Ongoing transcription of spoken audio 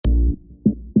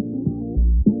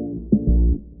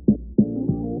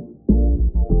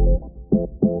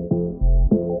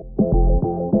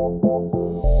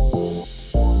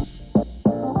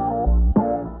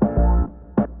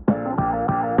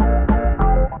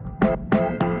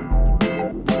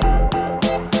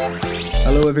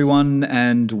everyone,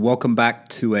 and welcome back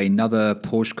to another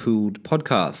Porsche Cooled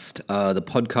podcast. The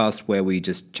podcast where we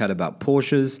just chat about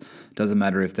Porsches. Doesn't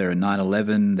matter if they're a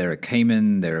 911, they're a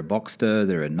Cayman, they're a Boxster,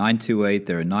 they're a 928,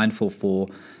 they're a 944.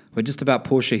 We're just about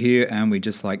Porsche here, and we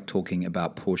just like talking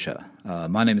about Porsche.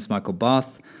 My name is Michael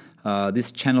Barth.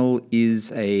 This channel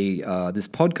is this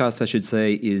podcast, I should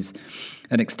say, is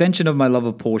an extension of my love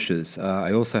of Porsches.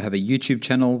 I also have a YouTube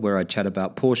channel where I chat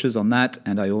about Porsches on that,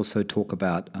 and I also talk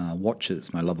about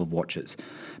watches, my love of watches.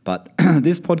 But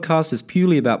this podcast is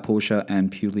purely about Porsche and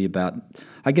purely about,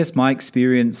 I guess, my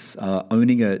experience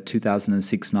owning a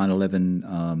 2006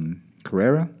 911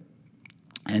 Carrera,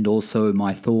 and also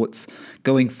my thoughts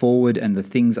going forward and the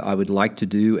things I would like to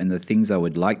do and the things I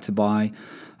would like to buy.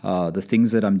 The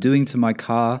things that I'm doing to my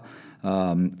car.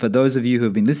 For those of you who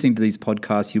have been listening to these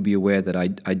podcasts, you'll be aware that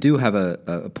I do have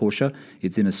a Porsche.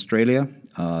 It's in Australia.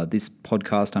 This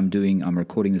podcast I'm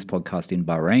recording this podcast in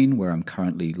Bahrain, where I'm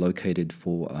currently located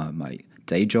for my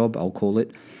day job, I'll call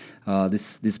it.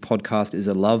 This podcast is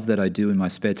a love that I do in my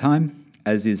spare time,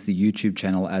 as is the YouTube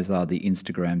channel, as are the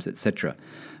Instagrams, etc.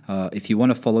 If you want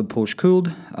to follow Porsche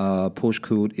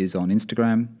Cooled is on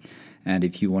Instagram. And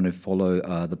if you want to follow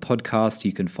the podcast,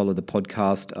 you can follow the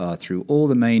podcast through all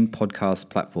the main podcast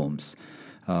platforms.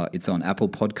 It's on Apple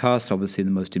Podcasts, obviously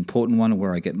the most important one,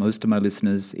 where I get most of my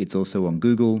listeners. It's also on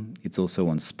Google. It's also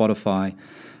on Spotify,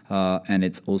 and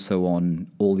it's also on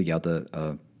all the other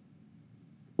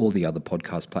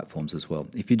podcast platforms as well.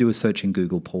 If you do a search in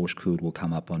Google, Porsche Cooled will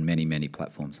come up on many, many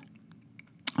platforms.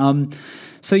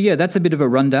 So that's a bit of a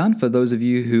rundown for those of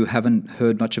you who haven't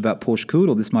heard much about Porsche Cooled,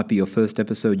 or this might be your first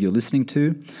episode you're listening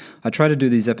to. I try to do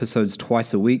these episodes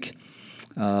twice a week.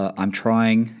 I'm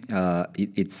trying.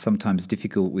 It's sometimes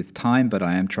difficult with time, but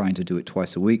I am trying to do it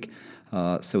twice a week.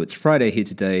 So it's Friday here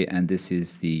today, and this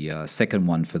is the second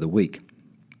one for the week.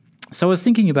 So I was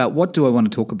thinking about what do I want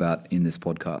to talk about in this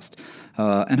podcast,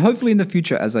 and hopefully in the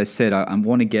future, as I said, I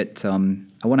want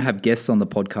to have guests on the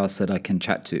podcast that I can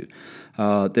chat to.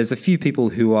 There's a few people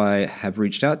who I have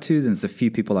reached out to. There's a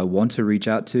few people I want to reach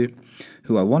out to,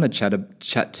 who I want to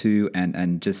chat to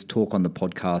and just talk on the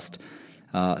podcast,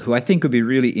 who I think would be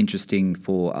really interesting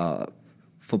for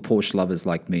Porsche lovers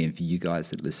like me and for you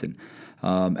guys that listen.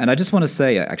 And I just want to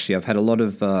say, actually, I've had a lot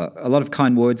of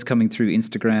kind words coming through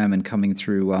Instagram and coming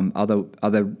through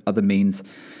other means,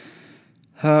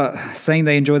 saying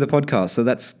they enjoy the podcast. So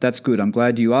that's good. I'm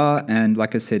glad you are. And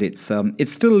like I said, it's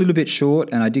still a little bit short.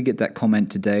 And I did get that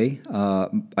comment today.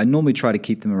 I normally try to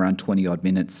keep them around 20 odd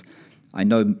minutes. I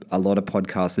know a lot of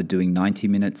podcasts are doing 90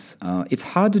 minutes. It's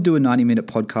hard to do a 90-minute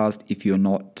podcast if you're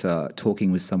not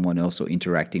talking with someone else or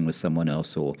interacting with someone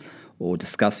else or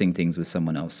discussing things with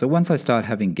someone else. So once I start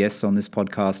having guests on this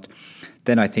podcast,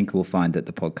 then I think we'll find that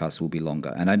the podcast will be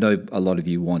longer. And I know a lot of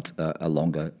you want a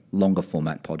longer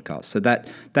format podcast. So that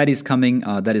is coming.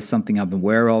 That is something I'm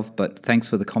aware of. But thanks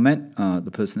for the comment.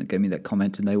 The person that gave me that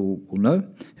comment today will know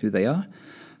who they are.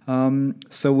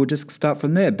 So we'll just start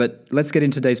from there. But let's get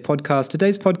into today's podcast.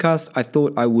 Today's podcast, I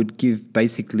thought I would give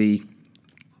basically,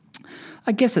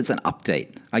 I guess it's an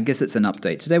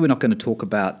update. Today we're not going to talk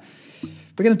about...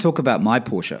 We're going to talk about my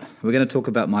Porsche. We're going to talk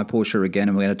about my Porsche again,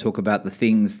 and we're going to talk about the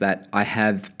things that I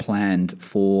have planned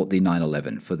for the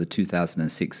 911, for the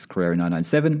 2006 Carrera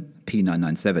 997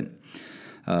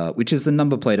 P997, which is the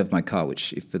number plate of my car,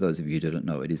 which, if for those of you who don't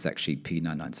know, it is actually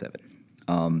P997.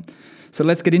 So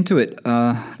let's get into it.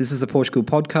 This is the Porsche Cooled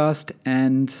podcast,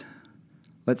 and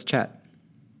let's chat.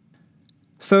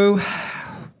 So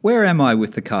where am I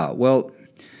with the car? Well,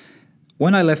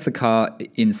 when I left the car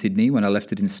in Sydney, when I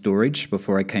left it in storage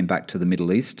before I came back to the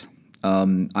Middle East,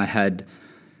 I had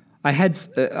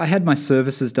my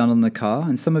services done on the car,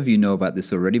 and some of you know about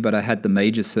this already. But I had the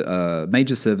major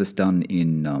service done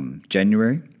in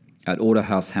January at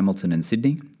Autohaus Hamilton in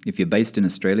Sydney. If you're based in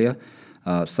Australia,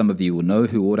 some of you will know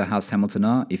who Autohaus Hamilton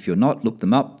are. If you're not, look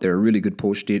them up. They're a really good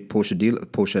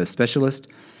Porsche specialist.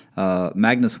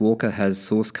 Magnus Walker has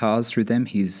sourced cars through them.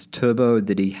 His turbo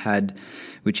that he had,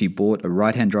 which he bought, a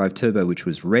right-hand drive turbo, which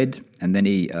was red, and then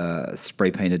he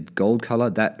spray-painted gold color.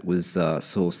 That was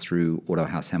sourced through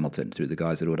Autohaus Hamilton, through the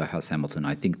guys at Autohaus Hamilton.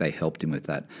 I think they helped him with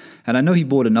that. And I know he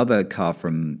bought another car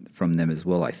from them as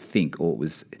well, I think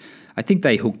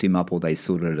they hooked him up or they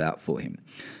sorted it out for him.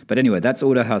 But anyway, that's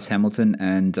Autohaus Hamilton.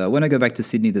 And when I go back to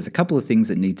Sydney, there's a couple of things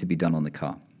that need to be done on the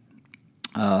car.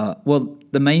 Well,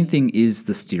 the main thing is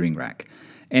the steering rack.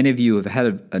 Any of you have had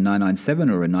a 997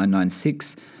 or a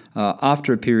 996,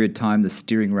 after a period of time, the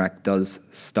steering rack does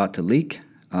start to leak.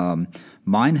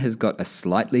 Mine has got a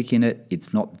slight leak in it.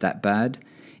 It's not that bad.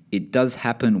 It does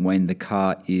happen when the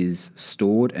car is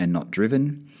stored and not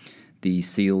driven. The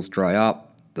seals dry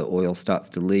up. the oil starts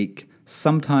to leak.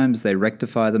 Sometimes they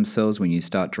rectify themselves when you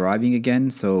start driving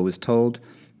again, so I was told.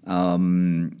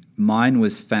 Mine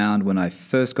was found when I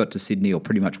first got to Sydney, or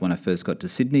pretty much when I first got to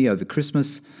Sydney over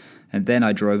Christmas, and then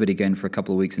I drove it again for a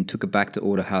couple of weeks and took it back to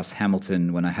Autohouse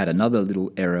Hamilton when I had another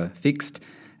little error fixed,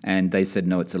 and they said,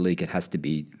 no, it's a leak, it has to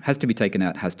be taken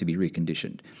out, has to be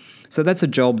reconditioned. So that's a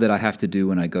job that I have to do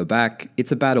when I go back.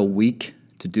 It's about a week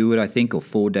to do it, I think, or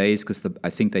 4 days, because I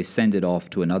think they send it off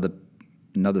to another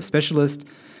specialist.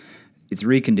 It's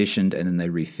reconditioned, and then they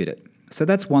refit it. So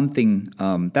that's one thing.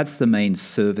 That's the main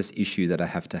service issue that I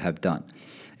have to have done.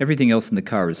 Everything else in the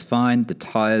car is fine. The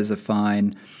tires are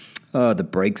fine. The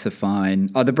brakes are fine.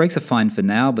 The brakes are fine for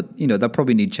now, but they'll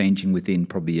probably need changing within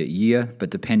probably a year, but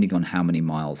depending on how many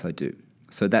miles I do.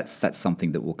 So that's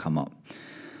something that will come up.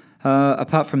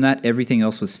 Apart from that, everything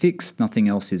else was fixed. Nothing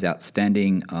else is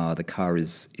outstanding. The car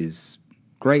is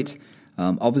great.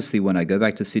 Obviously, when I go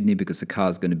back to Sydney, because the car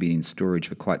is going to be in storage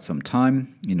for quite some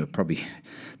time, probably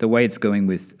the way it's going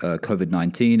with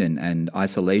COVID-19 and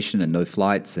isolation and no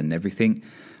flights and everything,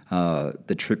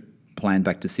 the trip planned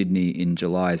back to Sydney in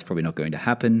July is probably not going to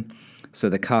happen. So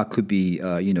the car could be,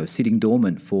 sitting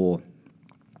dormant for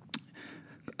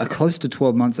close to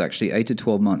 12 months, actually, 8 to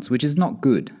 12 months, which is not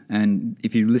good. And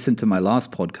if you listen to my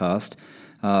last podcast,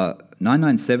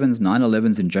 997s,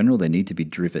 911s in general, they need to be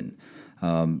driven.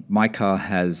 My car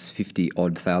has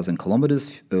 50-odd thousand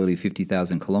kilometers, early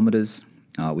 50,000 kilometers,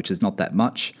 which is not that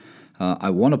much.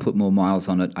 I want to put more miles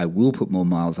on it. I will put more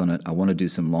miles on it. I want to do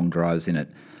some long drives in it.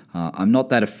 I'm not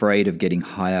that afraid of getting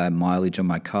higher mileage on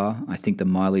my car. I think the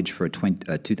mileage for a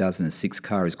 2006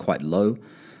 car is quite low,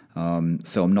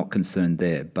 so I'm not concerned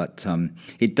there. But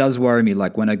it does worry me,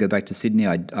 like when I go back to Sydney,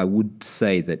 I would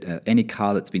say that any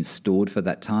car that's been stored for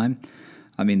that time,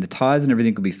 I mean, the tires and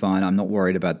everything will be fine. I'm not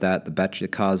worried about that. The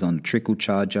car's on a trickle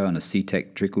charger, on a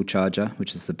CTEK trickle charger,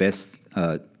 which is the best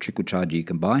trickle charger you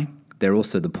can buy. They're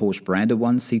also the Porsche branded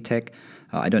one, CTEK.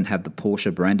 I don't have the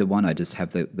Porsche branded one. I just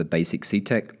have the basic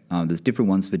CTEK. There's different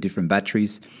ones for different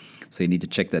batteries, so you need to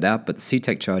check that out. But the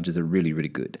CTEK chargers are really, really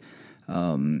good.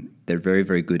 They're very,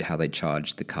 very good how they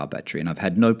charge the car battery. And I've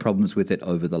had no problems with it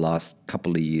over the last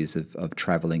couple of years of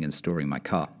traveling and storing my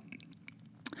car.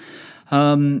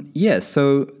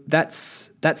 So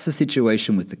that's the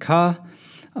situation with the car.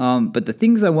 But the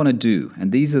things I want to do,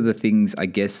 and these are the things I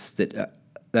guess that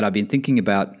I've been thinking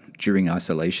about during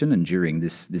isolation and during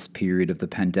this period of the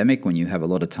pandemic, when you have a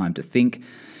lot of time to think,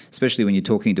 especially when you're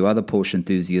talking to other Porsche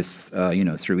enthusiasts,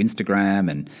 through Instagram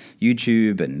and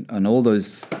YouTube and all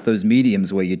those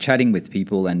mediums where you're chatting with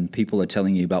people and people are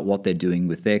telling you about what they're doing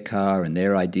with their car and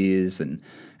their ideas and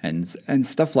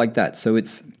stuff like that. So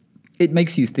it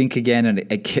makes you think again, and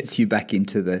it gets you back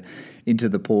into the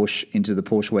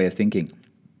Porsche way of thinking.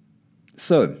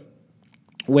 So,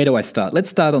 where do I start?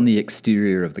 Let's start on the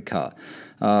exterior of the car.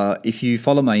 If you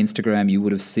follow my Instagram, you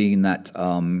would have seen that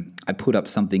I put up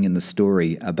something in the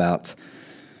story about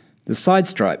the side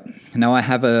stripe. Now, I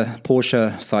have a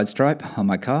Porsche side stripe on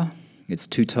my car. It's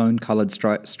two-tone colored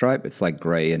stripe. It's like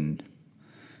gray and,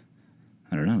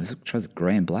 I don't know, is it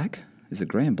gray and black? Is it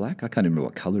gray and black? I can't remember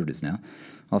what color it is now.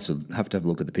 I'll have to have a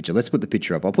look at the picture. Let's put the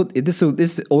picture up. I'll put this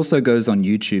also goes on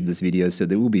YouTube, this video, so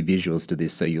there will be visuals to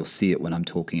this, so you'll see it when I'm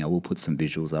talking. I will put some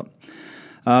visuals up.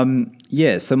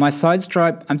 So my side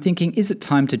stripe, I'm thinking, is it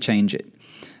time to change it?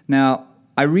 Now,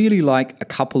 I really like a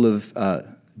couple of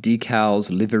decals,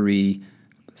 livery,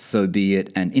 so be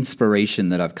it, and inspiration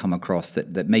that I've come across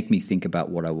that make me think about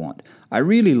what I want. I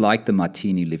really like the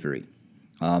Martini livery.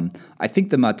 I think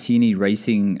the Martini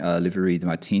racing livery, the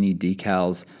Martini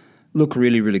decals, look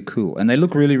really, really cool. And they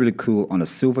look really, really cool on a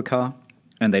silver car,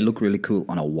 and they look really cool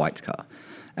on a white car.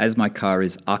 As my car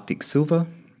is Arctic Silver,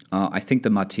 I think the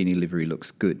Martini livery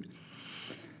looks good.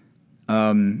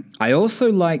 I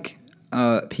also like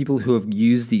people who have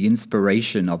used the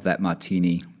inspiration of that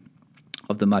Martini,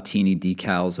 of the Martini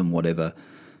decals and whatever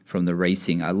from the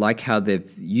racing. I like how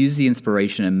they've used the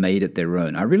inspiration and made it their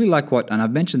own. I really like and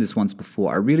I've mentioned this once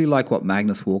before, I really like what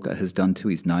Magnus Walker has done to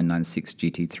his 996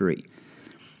 GT3.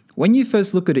 When you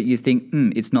first look at it, you think,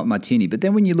 it's not Martini. But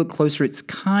then when you look closer, it's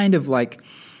kind of like,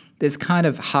 there's kind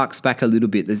of harks back a little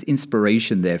bit. There's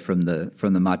inspiration there from the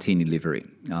Martini livery.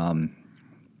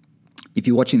 If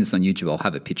you're watching this on YouTube, I'll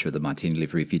have a picture of the Martini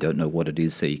livery if you don't know what it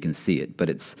is so you can see it. But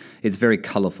it's very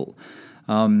colorful.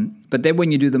 But then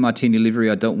when you do the Martini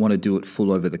livery, I don't want to do it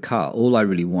full over the car. All I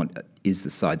really want is the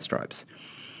side stripes.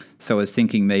 So I was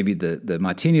thinking maybe the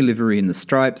Martini livery in the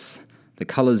stripes, the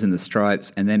colors in the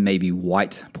stripes, and then maybe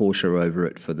white Porsche over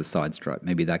it for the side stripe.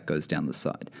 Maybe that goes down the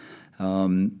side.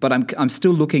 But I'm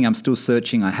still looking, I'm still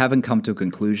searching. I haven't come to a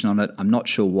conclusion on it. I'm not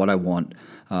sure what I want.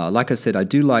 Like I said, I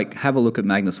do have a look at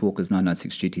Magnus Walker's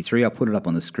 996 GT3. I'll put it up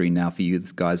on the screen now for you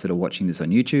guys that are watching this on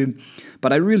YouTube.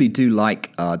 But I really do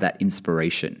like that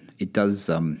inspiration. It does,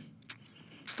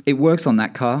 it works on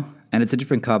that car, and it's a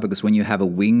different car because when you have a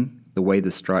wing, the way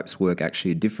the stripes work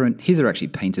actually are different. His are actually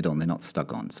painted on, they're not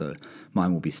stuck on, so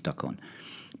mine will be stuck on.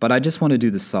 But I just want to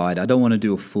do the side. I don't want to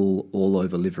do a full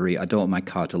all-over livery. I don't want my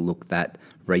car to look that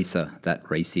racer, that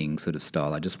racing sort of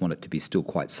style. I just want it to be still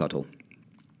quite subtle.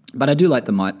 But I do like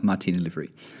the Martini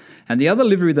livery. And the other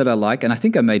livery that I like, and I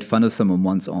think I made fun of someone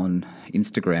once on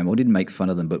Instagram, or didn't make fun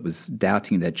of them, but was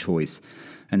doubting their choice.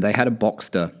 And they had a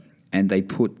Boxster, and they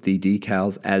put the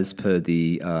decals as per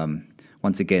the,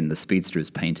 once again, the Speedster is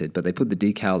painted, but they put the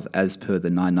decals as per the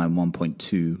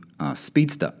 991.2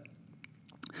 Speedster.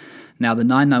 Now, the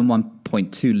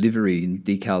 991.2 livery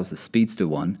decals, the Speedster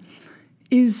one,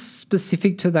 is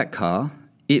specific to that car.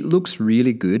 It looks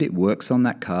really good. It works on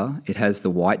that car. It has the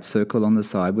white circle on the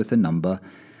side with a number,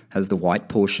 has the white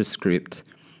Porsche script.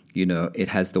 It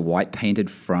has the white painted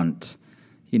front.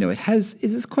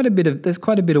 There's quite a bit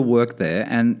of work there,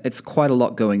 and it's quite a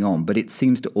lot going on, but it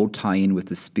seems to all tie in with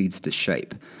the Speedster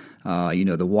shape.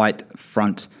 The white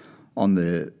front on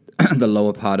the the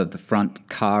lower part of the front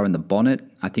car and the bonnet,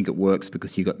 I think it works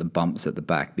because you got the bumps at the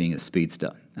back being a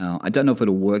Speedster. I don't know if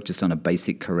it'll work just on a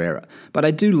basic Carrera, but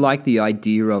I do like the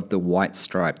idea of the white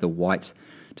stripe,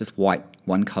 just white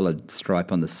one-colored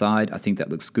stripe on the side. I think that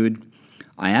looks good.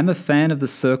 I am a fan of the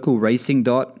circle racing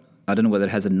dot. I don't know whether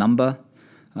it has a number.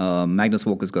 Magnus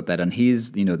Walker's got that on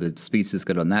his, the Speedster's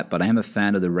got on that, but I am a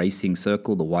fan of the racing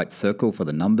circle, the white circle for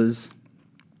the numbers.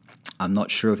 I'm not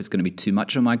sure if it's going to be too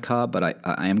much on my car, but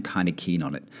I am kind of keen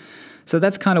on it. So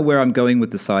that's kind of where I'm going with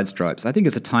the side stripes. I think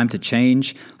it's a time to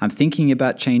change. I'm thinking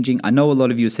about changing. I know a lot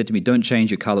of you have said to me, don't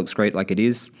change, your car looks great like it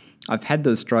is. I've had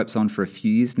those stripes on for a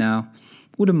few years now.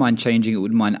 Wouldn't mind changing it,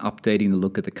 wouldn't mind updating the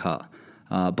look of the car.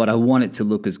 But I want it to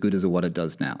look as good as what it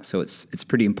does now. So it's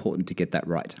pretty important to get that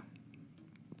right.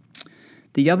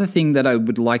 The other thing that I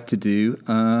would like to do,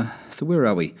 so where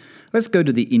are we? Let's go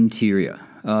to the interior.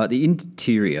 The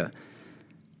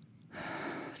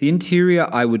interior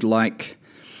I would like,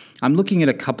 I'm looking at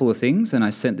a couple of things, and I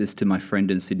sent this to my friend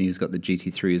in Sydney who's got the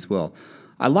GT3 as well.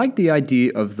 I like the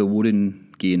idea of the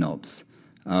wooden gear knobs.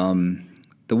 The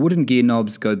wooden gear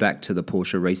knobs go back to the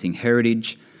Porsche racing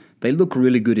heritage. They look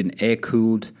really good in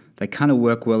air-cooled. They kind of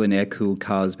work well in air-cooled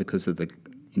cars because of the,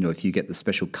 if you get the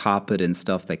special carpet and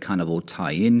stuff, they kind of all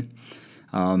tie in.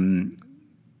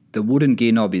 The wooden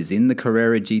gear knob is in the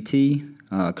Carrera GT.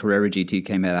 Carrera GT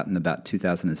came out in about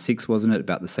 2006, wasn't it?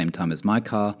 About the same time as my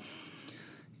car.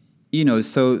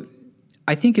 So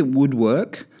I think it would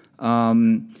work.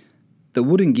 The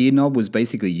wooden gear knob was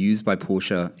basically used by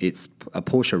Porsche. It's a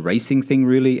Porsche racing thing,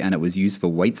 really, and it was used for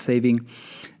weight saving.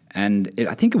 And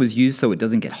I think it was used so it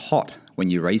doesn't get hot when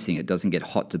you're racing. It doesn't get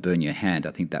hot to burn your hand.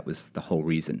 I think that was the whole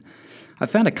reason. I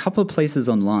found a couple of places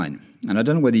online, and I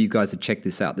don't know whether you guys have checked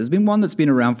this out. There's been one that's been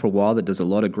around for a while that does a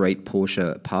lot of great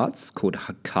Porsche parts called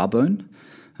Carbone.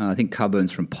 I think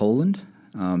Carbone's from Poland.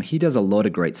 He does a lot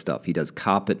of great stuff. He does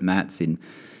carpet mats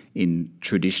in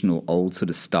traditional old sort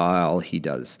of style. He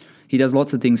does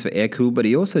lots of things for air-cooled, but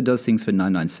he also does things for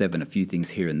 997, a few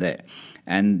things here and there.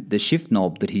 And the shift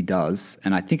knob that he does,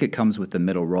 and I think it comes with the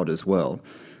metal rod as well,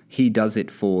 he does it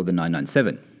for the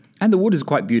 997. And the wood is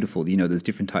quite beautiful. There's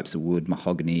different types of wood,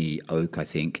 mahogany, oak, I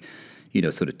think,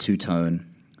 sort of two-tone.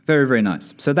 Very, very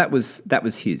nice. So that was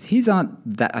his. His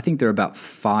aren't that, I think they're about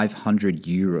 500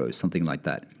 euros, something like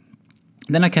that.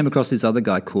 And then I came across this other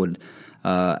guy called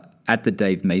At the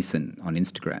Dave Mason on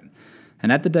Instagram.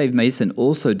 And At the Dave Mason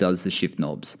also does the shift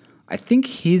knobs. I think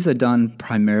his are done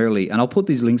primarily, and I'll put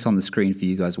these links on the screen for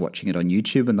you guys watching it on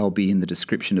YouTube, and they'll be in the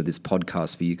description of this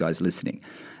podcast for you guys listening.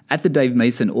 At the Dave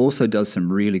Mason also does some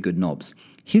really good knobs.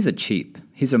 His are cheap.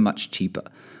 His are much cheaper.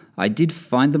 I did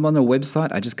find them on their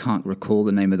website. I just can't recall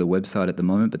the name of the website at the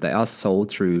moment, but they are sold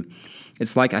through,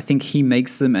 it's like I think he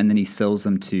makes them and then he sells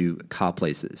them to car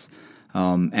places.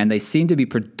 And they seem to be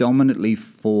predominantly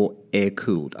for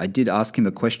air-cooled. I did ask him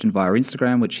a question via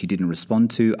Instagram, which he didn't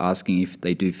respond to, asking if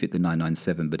they do fit the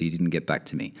 997, but he didn't get back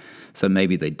to me. So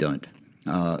maybe they don't.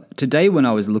 Today when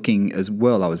I was looking as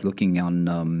well, I was looking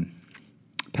on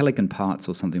Pelican Parts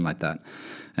or something like that.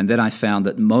 And then I found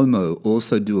that Momo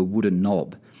also do a wooden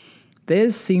knob.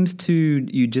 Theirs seems to,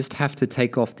 you just have to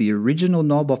take off the original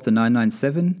knob off the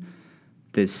 997.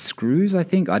 There's screws, I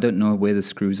think. I don't know where the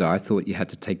screws are. I thought you had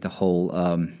to take the whole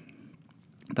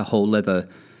leather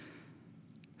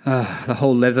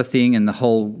thing and the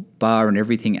whole bar and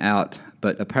everything out.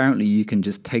 but apparently you can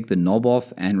just take the knob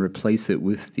off and replace it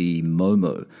with the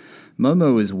Momo.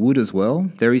 Momo is wood as well,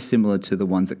 very similar to the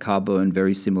ones at Carbone,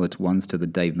 very similar to ones to the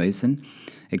Dave Mason,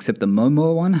 except the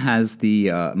Momo one has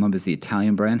Momo's the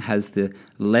Italian brand, has the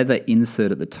leather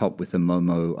insert at the top with the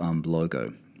Momo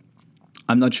logo.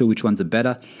 I'm not sure which ones are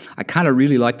better. I kind of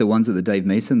really like the ones at the Dave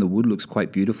Mason. The wood looks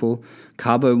quite beautiful.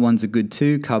 Carbone ones are good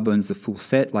too. Carbone's the full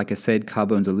set. Like I said,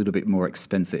 Carbone's a little bit more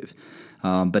expensive.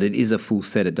 But it is a full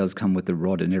set. It does come with the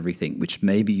rod and everything, which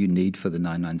maybe you need for the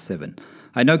 997.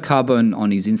 I know Carbone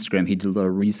on his Instagram, he did a lot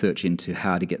of research into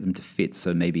how to get them to fit,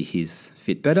 so maybe his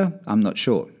fit better. I'm not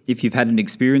sure. If you've had an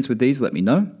experience with these, let me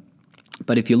know.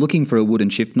 But if you're looking for a wooden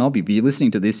shift knob, if you're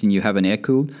listening to this and you have an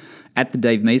air-cooled, at the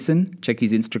Dave Mason, check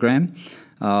his Instagram.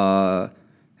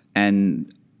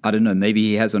 And I don't know, maybe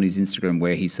he has on his Instagram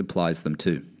where he supplies them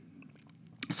too.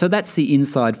 So that's the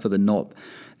inside for the knob.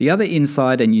 The other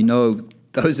inside, and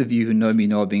those of you who know me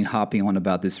know I've been harping on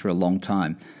about this for a long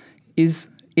time, is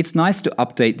it's nice to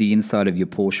update the inside of your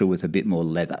Porsche with a bit more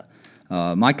leather.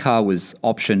 My car was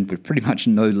optioned with pretty much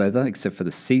no leather except for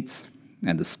the seats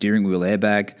and the steering wheel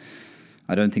airbag.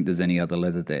 I don't think there's any other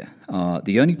leather there.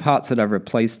 The only parts that I've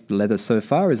replaced leather so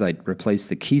far is I replaced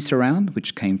the key surround,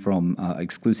 which came from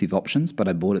Exclusive Options, but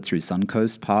I bought it through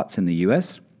Suncoast Parts in the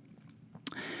US.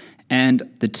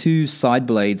 And the two side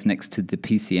blades next to the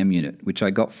PCM unit, which I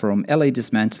got from LA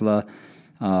Dismantler,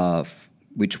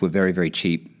 which were very, very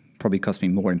cheap. Probably cost me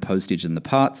more in postage than the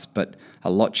parts, but a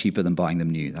lot cheaper than buying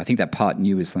them new. I think that part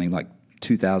new is something like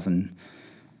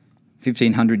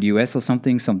 $1,500 US or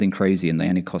something crazy, and they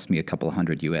only cost me a couple of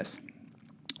hundred US.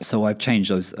 So I've changed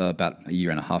those about a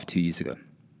year and a half, 2 years ago.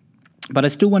 But I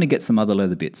still want to get some other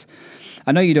leather bits.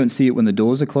 I know you don't see it when the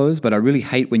doors are closed, but I really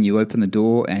hate when you open the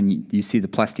door and you see the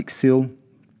plastic sill.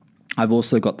 I've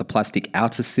also got the plastic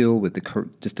outer sill with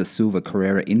just a silver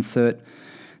Carrera insert.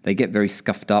 They get very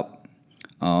scuffed up.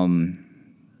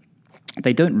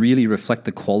 They don't really reflect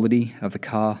the quality of the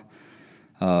car.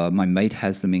 My mate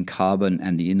has them in carbon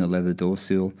and the inner leather door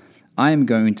sill. I am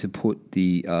going to put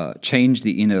change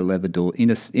the inner door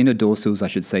sills, I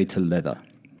should say, to leather.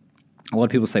 A lot of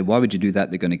people say, why would you do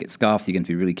that? They're going to get scuffed. You're going to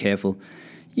be really careful.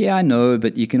 Yeah, I know,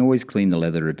 but you can always clean the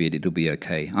leather a bit. It'll be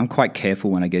okay. I'm quite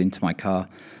careful when I get into my car.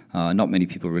 Not many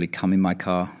people really come in my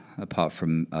car, apart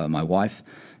from my wife.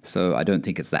 So I don't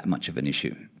think it's that much of an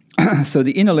issue. So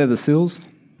the inner leather sills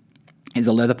is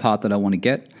a leather part that I want to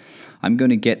get. I'm going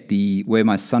to get where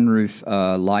my sunroof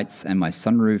lights and my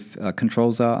sunroof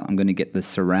controls are. I'm going to get the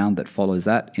surround that follows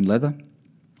that in leather.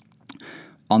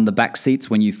 On the back seats,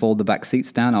 when you fold the back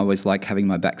seats down, I always like having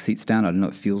my back seats down. I don't know,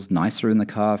 it feels nicer in the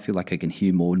car. I feel like I can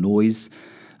hear more noise.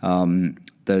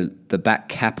 The back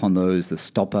cap on those, the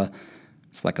stopper,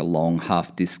 it's like a long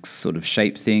half disc sort of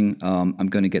shape thing. I'm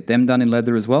going to get them done in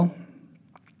leather as well.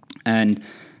 And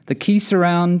the key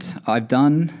surround I've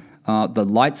done. The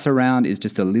light surround is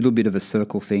just a little bit of a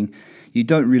circle thing. You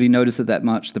don't really notice it that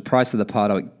much. The price of the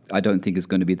part I don't think is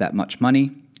going to be that much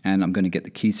money, and I'm going to get the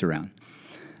key surround.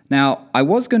 Now, I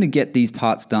was going to get these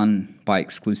parts done by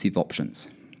Exclusive Options.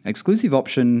 Exclusive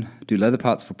Option do leather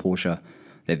parts for Porsche.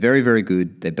 They're very, very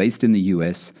good. They're based in the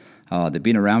US. They've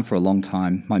been around for a long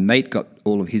time. My mate got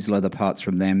all of his leather parts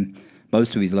from them,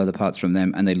 most of his leather parts from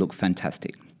them, and they look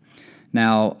fantastic.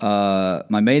 Now,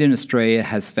 my mate in Australia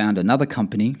has found another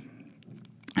company,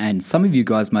 and some of you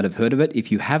guys might have heard of it. If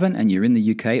you haven't and you're in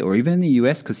the UK or even in the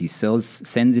US, because he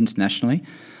sends internationally,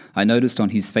 I noticed on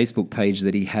his Facebook page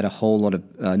that he had a whole lot of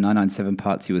 997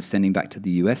 parts he was sending back to the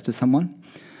US to someone.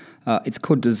 It's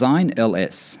called Design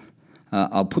LS.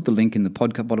 I'll put the link in the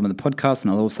bottom of the podcast,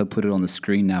 and I'll also put it on the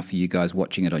screen now for you guys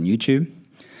watching it on YouTube.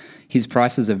 His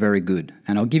prices are very good,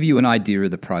 and I'll give you an idea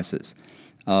of the prices.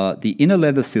 The inner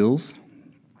leather sills,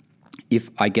 if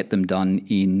I get them done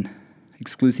in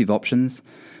Exclusive Options,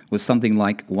 was something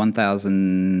like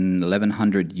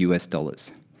 $1,100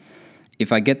 US.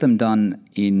 If I get them done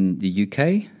in the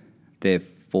UK, they're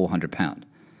 £400.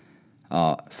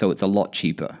 So it's a lot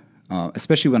cheaper,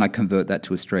 especially when I convert that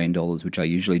to Australian dollars, which I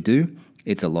usually do.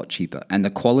 It's a lot cheaper, and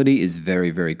the quality is very,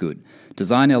 very good.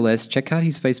 Design LS, check out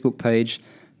his Facebook page.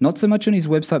 Not so much on his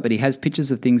website, but he has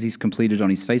pictures of things he's completed on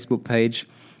his Facebook page.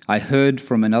 I heard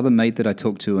from another mate that I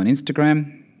talked to on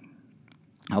Instagram.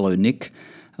 Hello, Nick.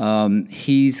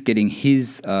 He's getting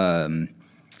his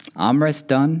armrest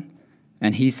done.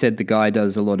 And he said the guy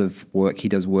does a lot of work. He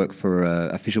does work for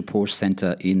an official Porsche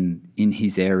center in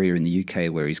his area in the UK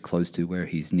where he's close to, where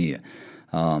he's near.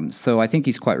 So I think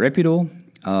he's quite reputable.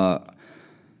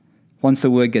 once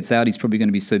the word gets out, he's probably going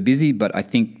to be so busy, but I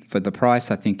think for the price,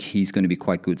 I think he's going to be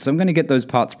quite good. So I'm going to get those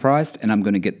parts priced, and I'm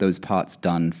going to get those parts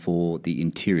done for the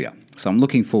interior. So I'm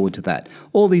looking forward to that.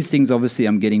 All these things, obviously,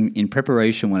 I'm getting in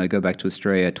preparation when I go back to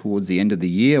Australia towards the end of the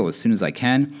year or as soon as I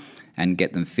can, and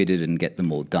get them fitted and get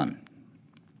them all done.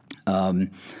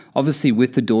 Obviously,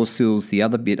 with the door sills, the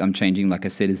other bit I'm changing, like I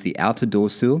said, is the outer door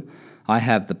sill. I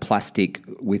have the plastic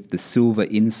with the silver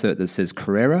insert that says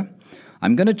Carrera.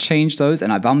 I'm going to change those,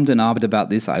 and I've ummed and ahed about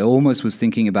this. I almost was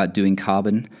thinking about doing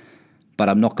carbon, but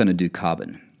I'm not going to do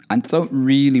carbon. I don't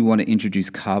really want to introduce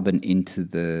carbon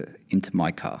into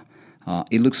my car.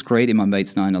 It looks great in my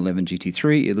mate's 911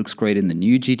 GT3. It looks great in the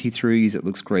new GT3s. It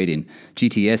looks great in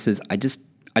GTSs.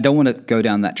 I don't want to go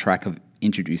down that track of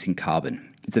introducing carbon.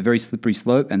 It's a very slippery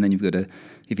slope, and then you've got to,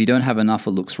 if you don't have enough,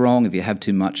 it looks wrong. If you have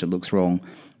too much, it looks wrong.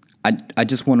 I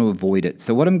just want to avoid it.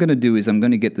 So what I'm going to do is I'm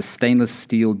going to get the stainless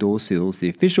steel door sills, the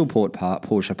official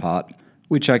Porsche part,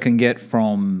 which I can get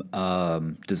from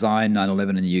Design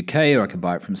 911 in the UK, or I can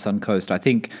buy it from Suncoast. I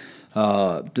think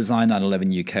Design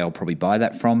 911 UK I'll probably buy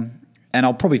that from, and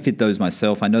I'll probably fit those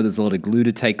myself. I know there's a lot of glue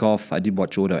to take off. I did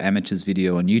watch Auto Amateur's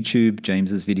video on YouTube,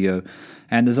 James's video,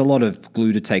 and there's a lot of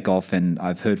glue to take off, and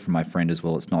I've heard from my friend as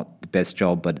well, it's not the best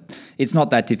job, but it's not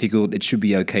that difficult. It should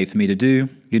be okay for me to do.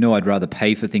 You know, I'd rather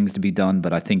pay for things to be done,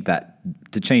 but I think that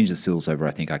to change the sills over,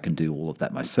 I think I can do all of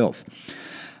that myself.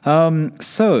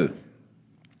 So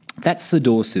that's the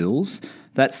door sills.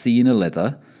 That's the inner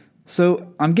leather.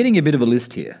 So I'm getting a bit of a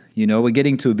list here. You know, we're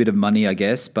getting to a bit of money, I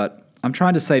guess, but I'm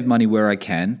trying to save money where I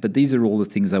can, but these are all the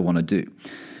things I want to do.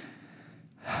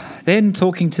 Then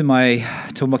talking to my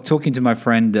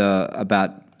friend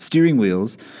about steering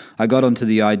wheels, I got onto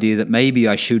the idea that maybe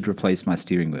I should replace my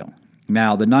steering wheel.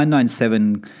 Now, the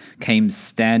 997 came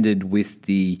standard with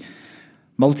the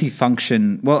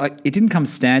multifunction. Well, it didn't come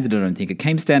standard, I don't think. It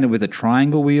came standard with a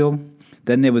triangle wheel.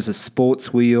 Then there was a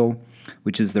sports wheel,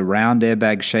 which is the round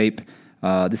airbag shape.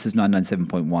 This is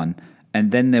 997.1.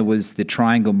 And then there was the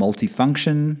triangle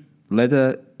multifunction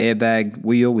leather airbag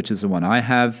wheel, which is the one I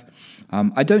have.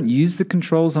 I don't use the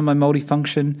controls on my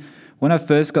multifunction. When I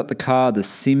first got the car, the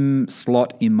SIM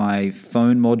slot in my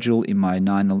phone module in my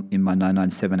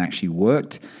 997 actually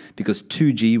worked because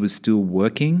 2G was still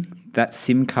working. That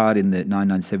SIM card in the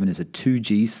 997 is a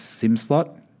 2G SIM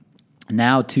slot.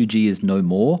 Now 2G is no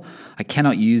more. I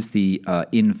cannot use the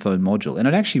in-phone module. And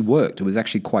it actually worked. It was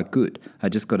actually quite good. I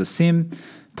just got a SIM,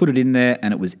 put it in there,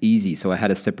 and it was easy. So I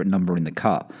had a separate number in the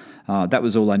car. That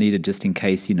was all I needed just in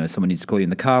case, someone needs to call you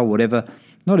in the car or whatever.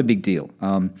 Not a big deal.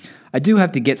 I do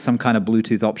have to get some kind of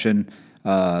Bluetooth option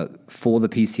for the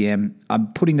PCM.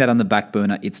 I'm putting that on the back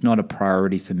burner. It's not a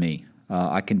priority for me.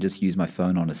 I can just use my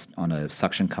phone on a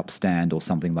suction cup stand or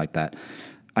something like that.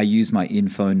 I use my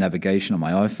in-phone navigation on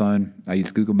my iPhone. I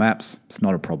use Google Maps. It's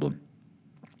not a problem.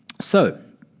 So,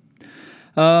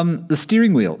 the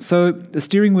steering wheel. So the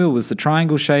steering wheel was the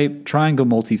triangle shape, triangle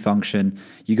multifunction.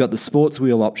 You got the sports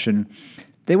wheel option.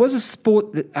 There was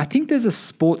I think there's a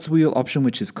sports wheel option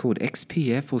which is called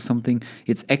XPF or something.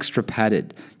 It's extra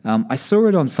padded. I saw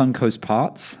it on Suncoast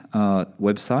Parts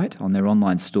website on their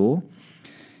online store.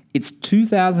 It's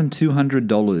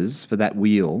 $2,200 for that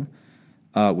wheel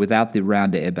without the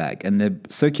round airbag. And the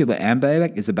circular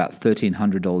airbag is about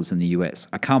 $1,300 in the US.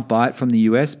 I can't buy it from the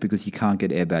US because you can't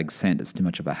get airbags sent. It's too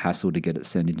much of a hassle to get it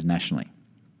sent internationally.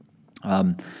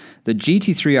 The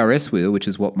GT3 RS wheel, which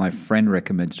is what my friend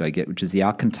recommended I get, which is the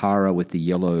Alcantara with the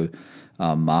yellow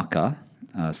marker,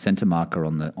 center marker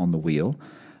on the wheel.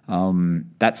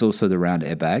 That's also the round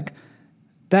airbag.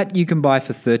 That you can buy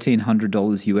for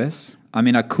 $1,300 US. I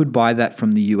mean, I could buy that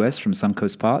from the US, from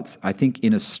Suncoast Parts. I think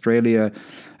in Australia,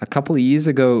 a couple of years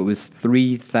ago, it was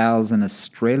 3,000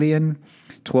 Australian.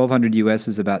 1,200 US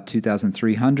is about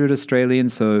 2,300 Australian.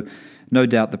 So no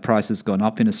doubt the price has gone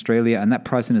up in Australia. And that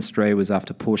price in Australia was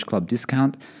after Porsche Club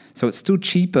discount. So it's still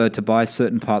cheaper to buy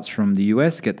certain parts from the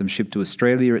US, get them shipped to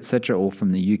Australia, etc., or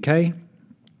from the UK.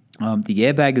 The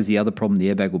airbag is the other problem.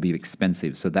 The airbag will be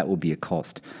expensive, so that will be a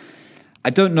cost. I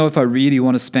don't know if I really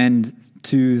want to spend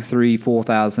 2,000,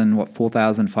 3,000, 4,000,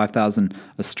 4,000, 5,000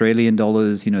 Australian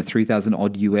dollars, 3,000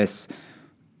 odd US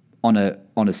on a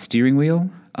steering wheel.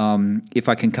 If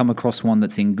I can come across one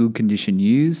that's in good condition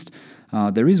used.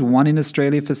 There is one in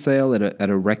Australia for sale at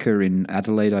a wrecker in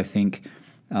Adelaide, I think,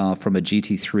 from a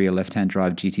GT3, a left-hand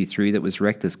drive GT3 that was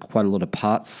wrecked. There's quite a lot of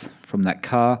parts from that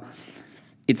car.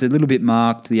 It's a little bit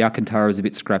marked. The Alcantara is a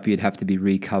bit scrappy. It'd have to be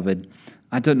recovered.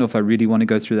 I don't know if I really want to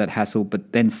go through that hassle,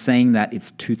 but then saying that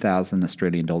it's 2,000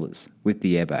 Australian dollars with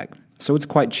the airbag. So it's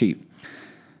quite cheap.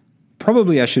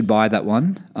 Probably I should buy that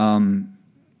one.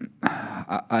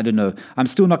 I don't know. I'm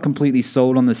still not completely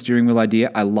sold on the steering wheel idea.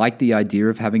 I like the idea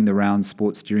of having the round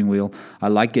sports steering wheel. I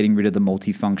like getting rid of the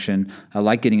multifunction. I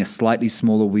like getting a slightly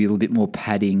smaller wheel, a bit more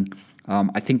padding.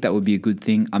 I think that would be a good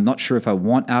thing. I'm not sure if I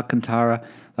want Alcantara.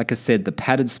 Like I said, the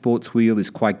padded sports wheel is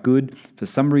quite good. For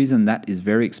some reason, that is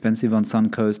very expensive on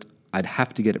Suncoast. I'd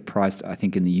have to get it priced, I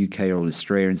think, in the UK or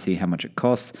Australia and see how much it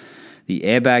costs. The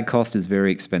airbag cost is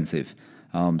very expensive,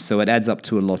 so it adds up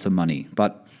to a lot of money.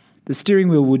 But the steering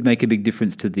wheel would make a big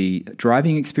difference to the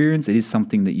driving experience. It is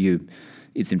something that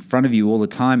it's in front of you all the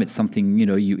time. It's something,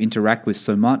 you interact with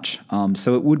so much.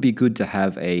 So it would be good to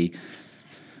have a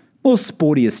more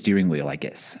sportier steering wheel, I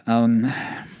guess.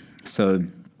 So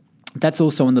that's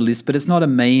also on the list, but it's not a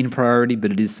main priority,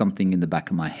 but it is something in the back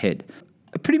of my head.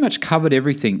 I pretty much covered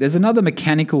everything. There's another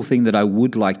mechanical thing that I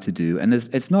would like to do, and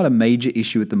it's not a major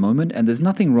issue at the moment, and there's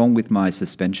nothing wrong with my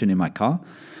suspension in my car.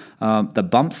 The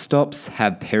bump stops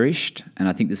have perished, and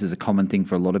I think this is a common thing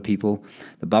for a lot of people.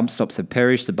 The bump stops have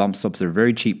perished. The bump stops are a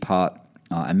very cheap part.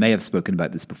 I may have spoken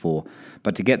about this before,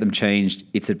 but to get them changed,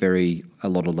 it's a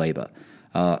lot of labor.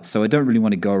 So I don't really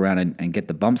want to go around and get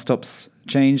the bump stops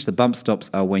changed. The bump stops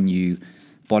are when you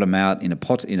bottom out in a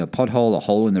pothole, a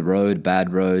hole in the road,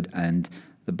 bad road, and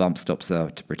the bump stops are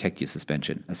to protect your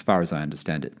suspension, as far as I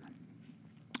understand it.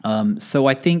 So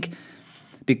I think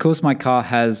because my car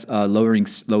has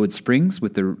lowered springs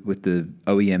with the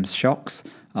OEM shocks,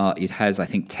 it has, I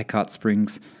think, Tecart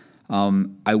springs.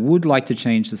 I would like to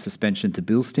change the suspension to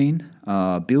Bilstein.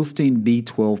 Bilstein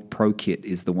B12 Pro Kit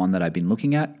is the one that I've been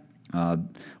looking at,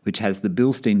 which has the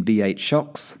Bilstein B8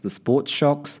 shocks, the sports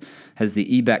shocks, has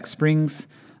the E-back springs.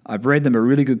 I've read them a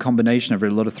really good combination. I've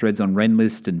read a lot of threads on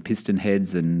Renlist and Piston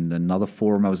Heads and another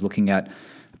forum I was looking at.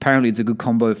 Apparently, it's a good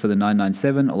combo for the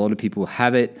 997. A lot of people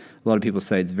have it. A lot of people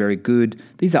say it's very good.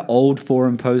 These are old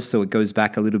forum posts, so it goes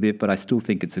back a little bit, but I still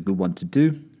think it's a good one to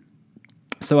do.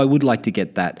 So I would like to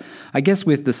get that. I guess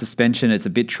with the suspension, it's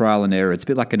a bit trial and error. It's a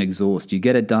bit like an exhaust. You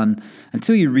get it done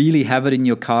until you really have it in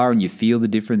your car and you feel the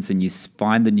difference and you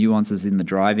find the nuances in the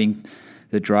driving,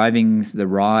 the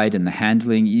ride, and the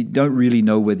handling. You don't really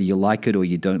know whether you like it or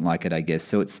you don't like it, I guess.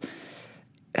 So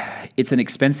it's an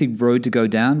expensive road to go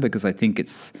down because I think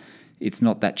it's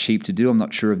not that cheap to do. I'm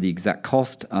not sure of the exact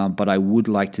cost, but I would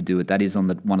like to do it. That is on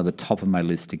one of the top of my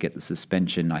list to get the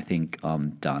suspension, I think,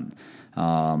 done.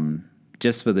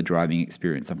 Just for the driving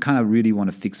experience. I kind of really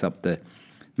want to fix up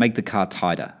make the car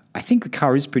tighter. I think the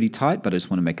car is pretty tight, but I just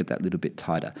want to make it that little bit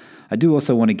tighter. I do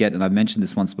also want to get, and I've mentioned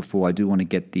this once before, I do want to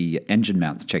get the engine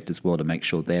mounts checked as well to make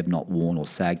sure they're not worn or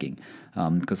sagging,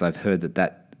 because I've heard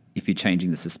that if you're changing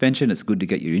the suspension, it's good to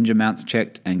get your engine mounts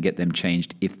checked and get them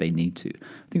changed if they need to.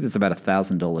 I think that's about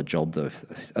 $1,000 job, though,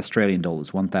 Australian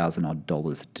dollars, $1,000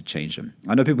 odd to change them.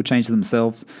 I know people change them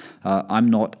themselves. I'm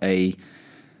not a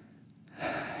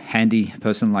handy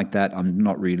person like that. I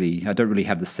don't really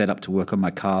have the setup to work on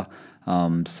my car.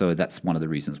 So that's one of the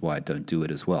reasons why I don't do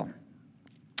it as well.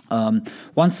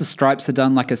 Once the stripes are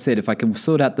done, like I said, if I can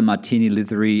sort out the Martini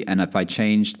livery and if I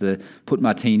put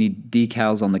Martini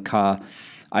decals on the car,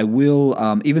 I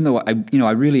will, even though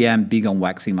I really am big on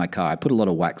waxing my car. I put a lot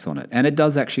of wax on it and it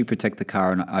does actually protect the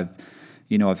car. And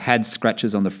I've had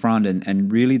scratches on the front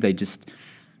and really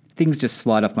things just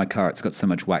slide off my car. It's got so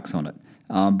much wax on it.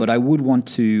 But I would want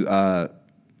to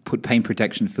put paint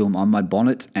protection film on my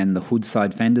bonnet and the hood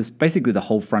side fenders, basically the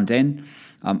whole front end.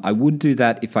 I would do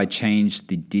that if I changed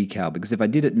the decal, because if I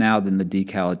did it now, then the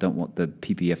decal, I don't want the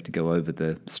PPF to go over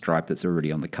the stripe that's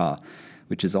already on the car,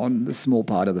 which is on the small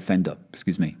part of the fender.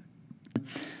 Excuse me.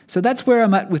 So that's where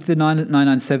I'm at with the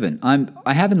 997.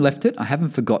 I haven't left it. I haven't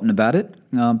forgotten about it.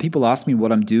 People ask me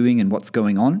what I'm doing and what's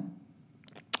going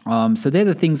on. So they're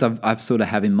the things I've sort of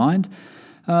have in mind.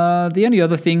 The only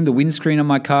other thing, the windscreen on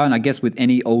my car, and I guess with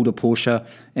any older Porsche,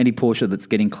 any Porsche that's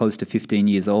getting close to 15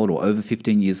 years old or over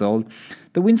 15 years old,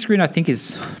 the windscreen I think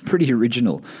is pretty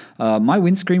original. My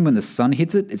windscreen, when the sun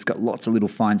hits it, it's got lots of little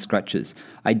fine scratches.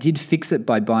 I did fix it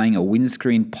by buying a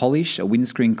windscreen polish, a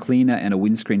windscreen cleaner and a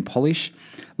windscreen polish,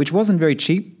 which wasn't very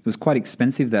cheap. It was quite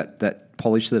expensive, that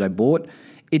polish that I bought.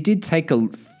 It did take a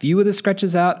few of the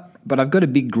scratches out, but I've got a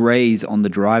big graze on the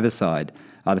driver's side.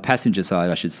 The passenger side,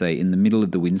 I should say, in the middle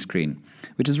of the windscreen,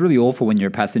 which is really awful when you're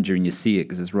a passenger and you see it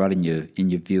because it's right in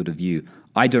your field of view.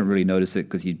 I don't really notice it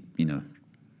because I'm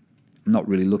not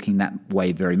really looking that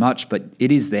way very much, but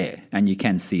it is there and you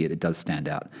can see it. It does stand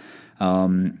out.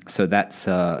 So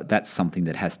that's something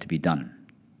that has to be done.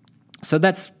 So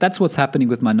that's what's happening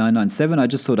with my 997. I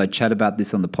just thought I'd chat about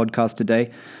this on the podcast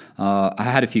today. I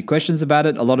had a few questions about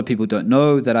it. A lot of people don't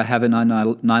know that I have a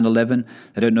 911.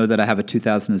 They don't know that I have a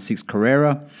 2006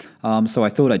 Carrera. So I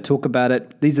thought I'd talk about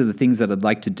it. These are the things that I'd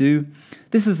like to do.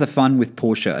 This is the fun with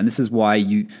Porsche, and this is why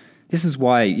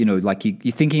like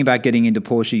you're thinking about getting into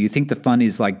Porsche. You think the fun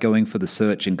is like going for the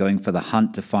search and going for the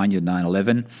hunt to find your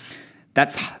 911.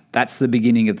 That's the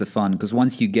beginning of the fun, because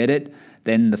once you get it,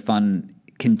 then the fun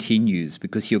continues,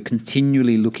 because you're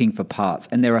continually looking for parts,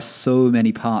 and there are so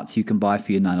many parts you can buy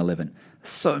for your 911.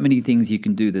 So many things you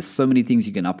can do. There's so many things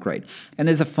you can upgrade, and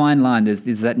there's a fine line. There's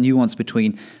that nuance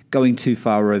between going too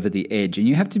far over the edge, and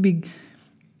you have to be,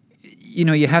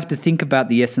 you have to think about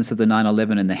the essence of the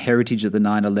 911 and the heritage of the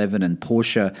 911 and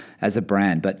Porsche as a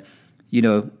brand. But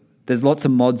there's lots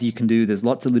of mods you can do. There's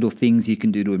lots of little things you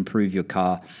can do to improve your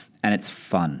car. And it's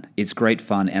fun. It's great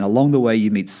fun. And along the way, you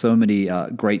meet so many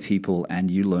great people, and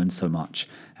you learn so much.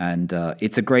 And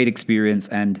it's a great experience.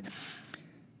 And,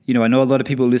 I know a lot of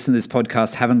people who listen to this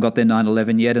podcast haven't got their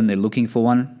 911 yet, and they're looking for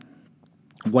one.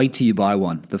 Wait till you buy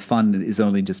one. The fun is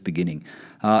only just beginning.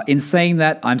 In saying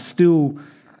that, I'm still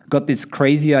got this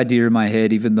crazy idea in my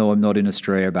head, even though I'm not in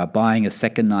Australia, about buying a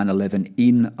second 911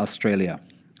 in Australia.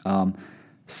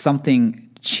 Something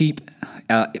cheap,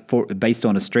 based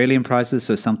on Australian prices,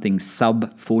 so something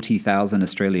sub 40,000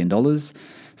 Australian dollars.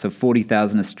 So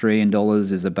 40,000 Australian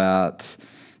dollars is about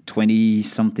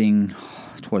 28,000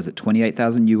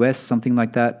 US, something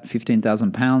like that,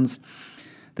 15,000 pounds.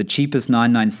 The cheapest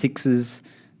 996s,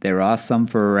 there are some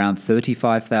for around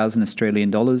 35,000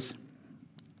 Australian dollars.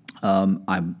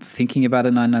 I'm thinking about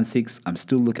a 996. I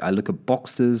look at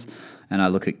Boxsters and I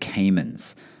look at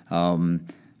Caymans. I'm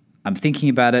thinking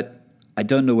about it. I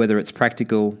don't know whether it's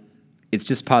practical. It's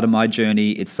just part of my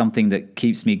journey. It's something that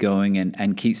keeps me going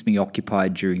and keeps me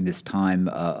occupied during this time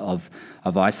of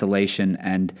isolation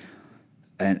and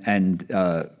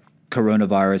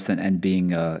coronavirus and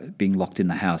being locked in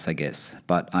the house, I guess.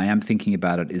 But I am thinking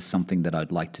about it as something that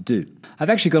I'd like to do. I've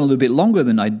actually gone a little bit longer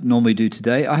than I normally do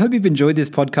today. I hope you've enjoyed this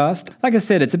podcast. Like I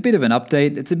said, it's a bit of an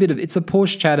update. It's a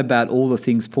Porsche chat about all the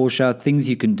things Porsche, things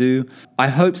you can do. I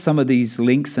hope some of these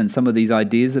links and some of these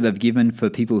ideas that I've given for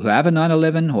people who have a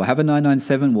 911 or have a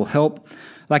 997 will help.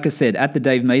 Like I said, at the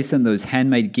Dave Mason, those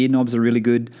handmade gear knobs are really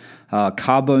good.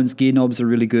 Carbone's gear knobs are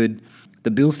really good. The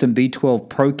Bilston B12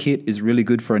 Pro Kit is really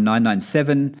good for a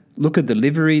 997. Look at the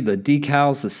livery, the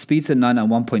decals, the Speedster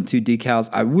 991.2 decals.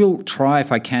 I will try,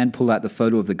 if I can, pull out the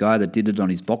photo of the guy that did it on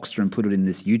his Boxster and put it in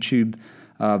this YouTube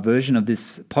version of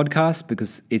this podcast,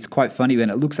 because it's quite funny,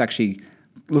 and it looks actually,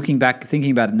 looking back,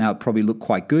 thinking about it now, it probably looked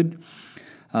quite good.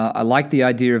 I like the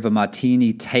idea of a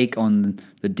Martini take on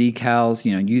the decals,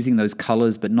 using those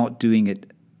colors, but not doing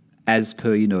it as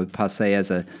per, per se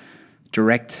as a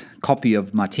direct copy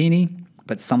of Martini,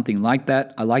 but something like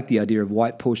that. I like the idea of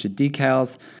white Porsche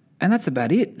decals, and that's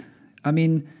about it. I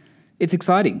mean, it's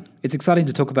exciting. It's exciting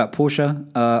to talk about Porsche.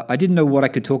 I didn't know what I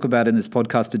could talk about in this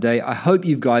podcast today. I hope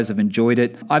you guys have enjoyed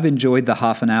it. I've enjoyed the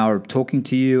half an hour of talking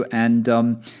to you, and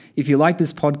if you like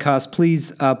this podcast,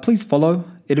 please follow.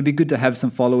 It'd be good to have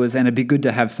some followers, and it'd be good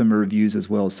to have some reviews as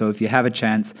well. So if you have a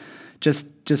chance,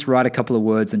 just write a couple of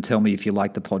words and tell me if you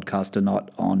like the podcast or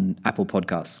not on Apple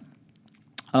Podcasts.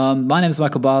 My name is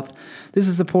Michael Barth. This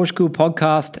is the Porsche Cool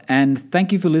Podcast, and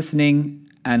thank you for listening,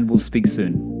 and we'll speak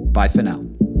soon. Bye for now.